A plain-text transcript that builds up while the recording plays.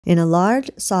In a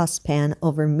large saucepan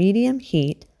over medium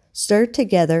heat, stir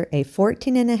together a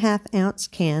 14.5-ounce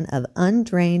can of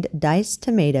undrained diced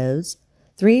tomatoes,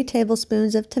 3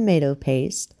 tablespoons of tomato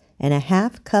paste, and a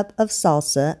half cup of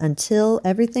salsa until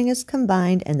everything is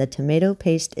combined and the tomato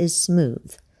paste is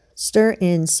smooth. Stir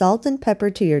in salt and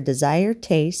pepper to your desired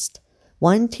taste,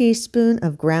 1 teaspoon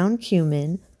of ground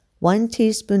cumin, 1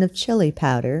 teaspoon of chili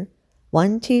powder,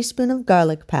 1 teaspoon of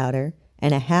garlic powder,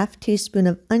 and a half teaspoon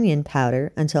of onion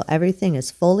powder until everything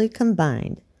is fully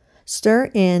combined.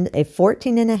 Stir in a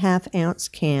 14.5-ounce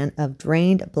can of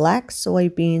drained black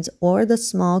soybeans or the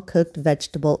small cooked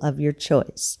vegetable of your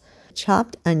choice.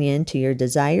 Chopped onion to your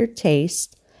desired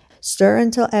taste. Stir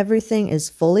until everything is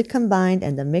fully combined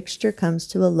and the mixture comes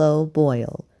to a low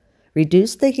boil.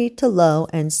 Reduce the heat to low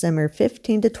and simmer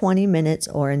 15 to 20 minutes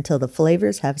or until the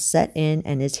flavors have set in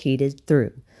and is heated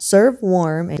through. Serve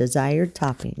warm and desired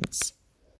toppings.